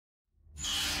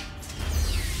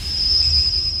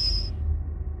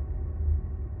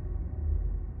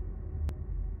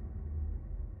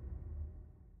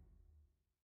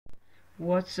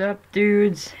What's up,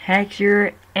 dudes? Hex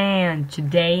here, and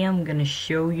today I'm gonna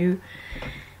show you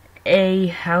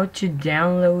how to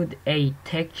download a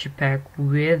texture pack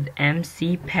with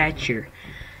MC Patcher.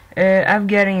 I'm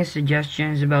getting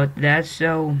suggestions about that,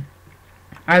 so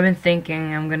I've been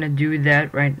thinking I'm gonna do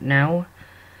that right now.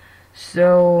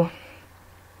 So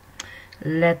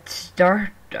let's start.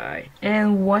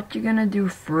 And what you're gonna do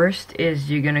first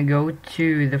is you're gonna go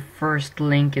to the first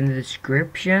link in the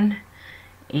description.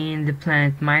 In the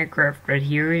Planet Minecraft right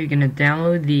here, you're gonna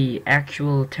download the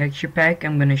actual texture pack.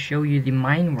 I'm gonna show you the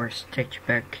Minewars texture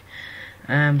pack.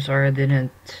 I'm sorry I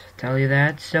didn't tell you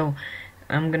that. So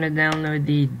I'm gonna download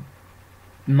the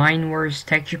Minewars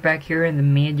texture pack here in the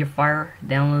Mediafire.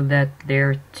 Download that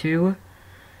there too.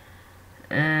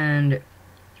 And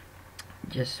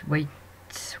just wait.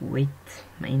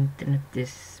 My internet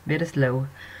is a bit slow.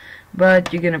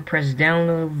 But you're gonna press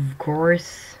download, of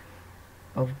course.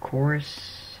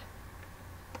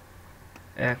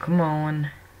 Come on.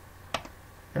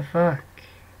 The fuck?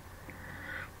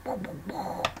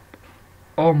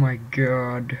 Oh my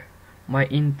god. My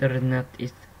internet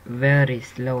is very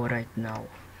slow right now.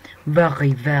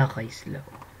 Very slow.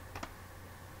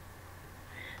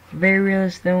 Very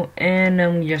slow, and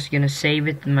I'm just gonna save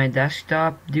it in my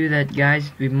desktop. Do that, guys.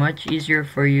 It'll be much easier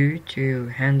for you to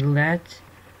handle that.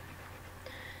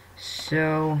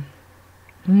 So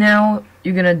now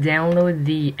you're gonna download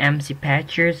the MC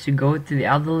Patcher, so go to the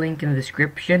other link in the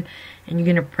description and you're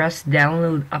gonna press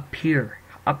download up here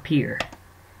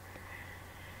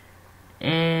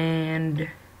and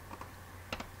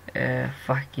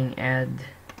fucking add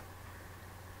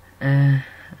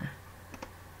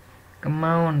come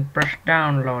on, press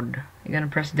download. You're gonna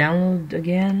press download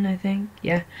again, I think,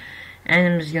 yeah,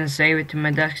 and I'm just gonna save it to my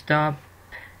desktop.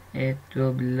 It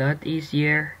will be a lot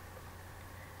easier.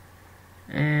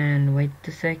 And wait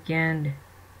a second.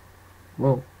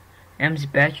 Whoa, MC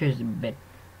Patcher is a bit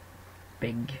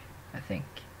big, I think.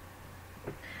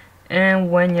 And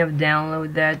when you have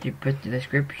downloaded that, you put the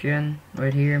description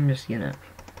right here. I'm just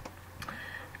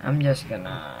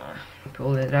gonna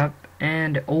pull it up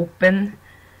and open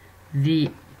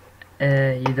the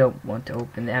you don't want to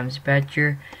open the MC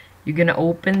Patcher. You're gonna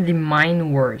open the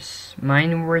Minewars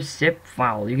zip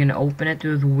file. You're gonna open it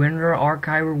with WinRAR,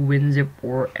 Archive, or WinZip,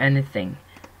 or anything.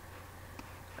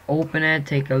 Open it,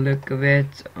 take a look of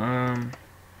it. I'm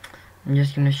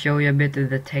just gonna show you a bit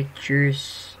of the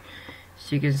textures.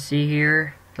 So you can see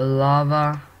here the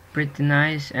lava, pretty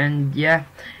nice, and yeah,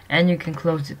 and you can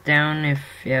close it down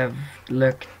if you have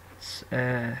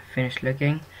finished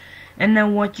looking. And now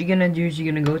what you're gonna do is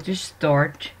you're gonna go to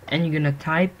start and you're gonna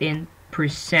type in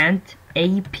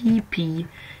 %appdata%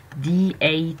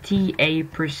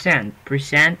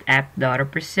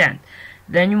 app.a%.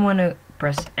 Then you wanna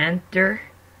press enter.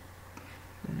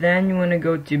 Then you wanna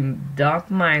go to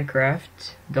 .minecraft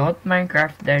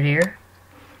right here.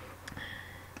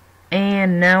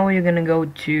 And now you're gonna go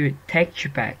to texture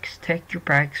packs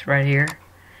right here.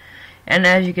 And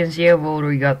as you can see, I've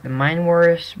already got the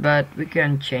Minewars, but we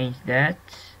can change that.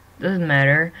 Doesn't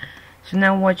matter. So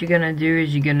now what you're gonna do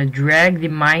is you're gonna drag the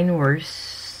Minewars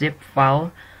zip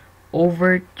file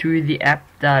over to the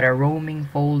app.a roaming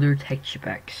folder texture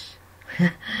packs.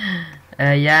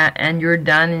 Yeah, and you're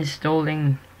done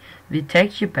installing the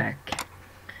texture pack.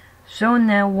 So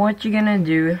now what you're gonna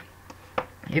do,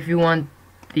 if you want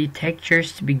the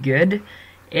textures to be good,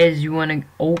 is you wanna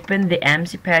open the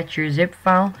MC Patcher zip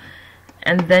file,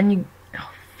 and then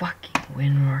fucking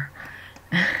WinRAR.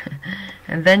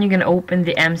 And then you're gonna open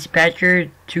the MC Patcher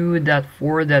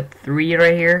 2.4.3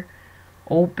 right here.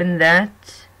 Open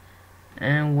that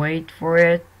and wait for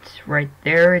it right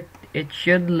there. It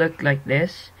should look like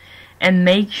this. And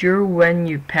make sure when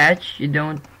you patch you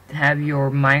don't have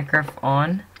your Minecraft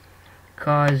on,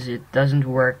 cause it doesn't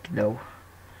work though.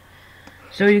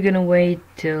 So you're gonna wait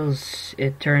till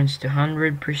it turns to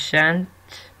 100%.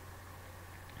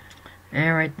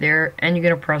 And right there, and you're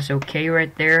gonna press OK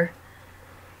right there.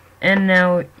 And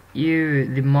now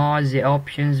the mods, the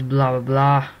options, blah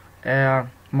blah blah,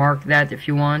 mark that if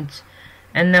you want.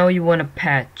 And now you want to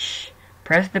patch.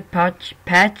 Press the patch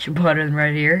button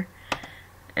right here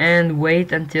and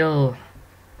wait until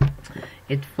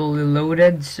it's fully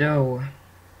loaded. So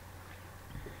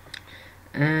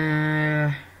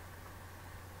adding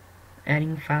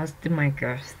files to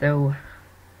Minecraft. So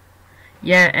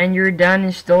yeah, and you're done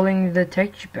installing the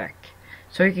texture pack.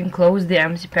 So you can close the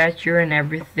MC Patcher and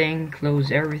everything.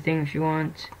 Close everything if you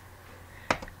want.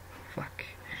 Fuck.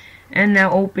 And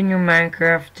now open your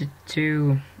Minecraft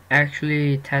to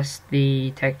actually test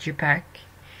the texture pack.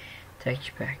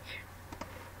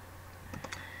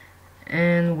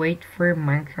 and wait for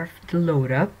Minecraft to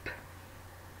load up.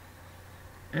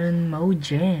 And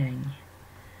Mojang.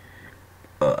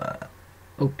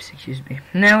 Oops, excuse me.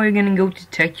 Now we're gonna go to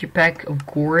texture pack, of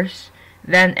course.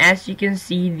 Then, as you can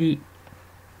see,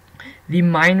 the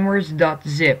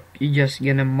minewars.zip. You're just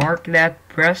gonna mark that,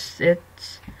 press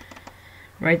it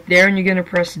right there, and you're gonna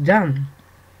press done.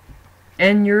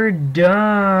 And you're done.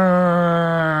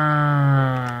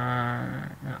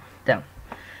 Oh, done.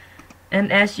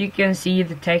 And as you can see,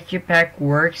 the texture pack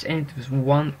works, and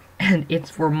it's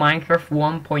for Minecraft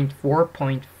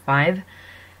 1.4.5.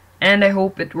 And I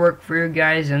hope it worked for you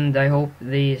guys, and I hope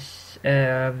this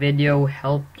video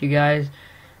helped you guys.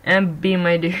 And be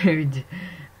my dude.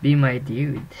 Be my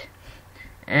dude.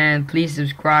 And please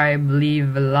subscribe,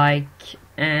 leave a like,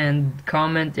 and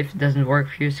comment if it doesn't work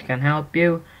for you so I can help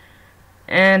you.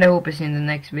 And I hope to see you in the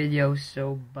next video,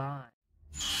 so bye.